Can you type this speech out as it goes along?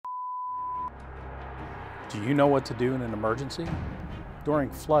Do you know what to do in an emergency? During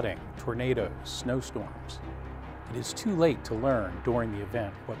flooding, tornadoes, snowstorms, it is too late to learn during the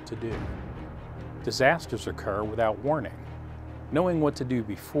event what to do. Disasters occur without warning. Knowing what to do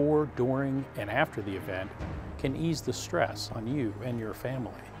before, during, and after the event can ease the stress on you and your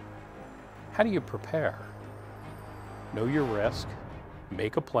family. How do you prepare? Know your risk,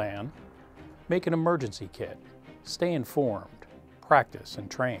 make a plan, make an emergency kit, stay informed, practice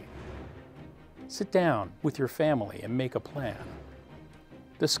and train. Sit down with your family and make a plan.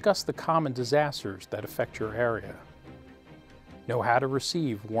 Discuss the common disasters that affect your area. Know how to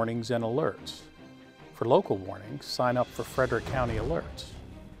receive warnings and alerts. For local warnings, sign up for Frederick County Alerts.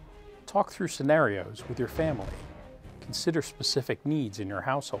 Talk through scenarios with your family. Consider specific needs in your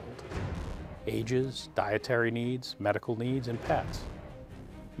household. Ages, dietary needs, medical needs, and pets.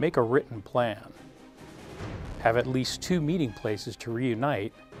 Make a written plan. Have at least 2 meeting places to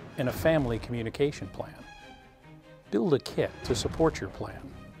reunite and a family communication plan. Build a kit to support your plan.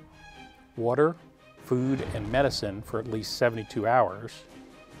 Water, food, and medicine for at least 72 hours.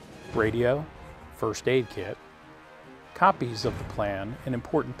 Radio, first aid kit. Copies of the plan and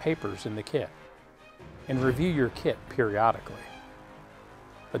important papers in the kit. And review your kit periodically.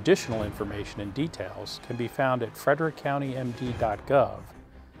 Additional information and details can be found at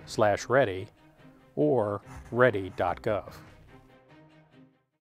FrederickCountyMD.gov/ready or Ready.gov.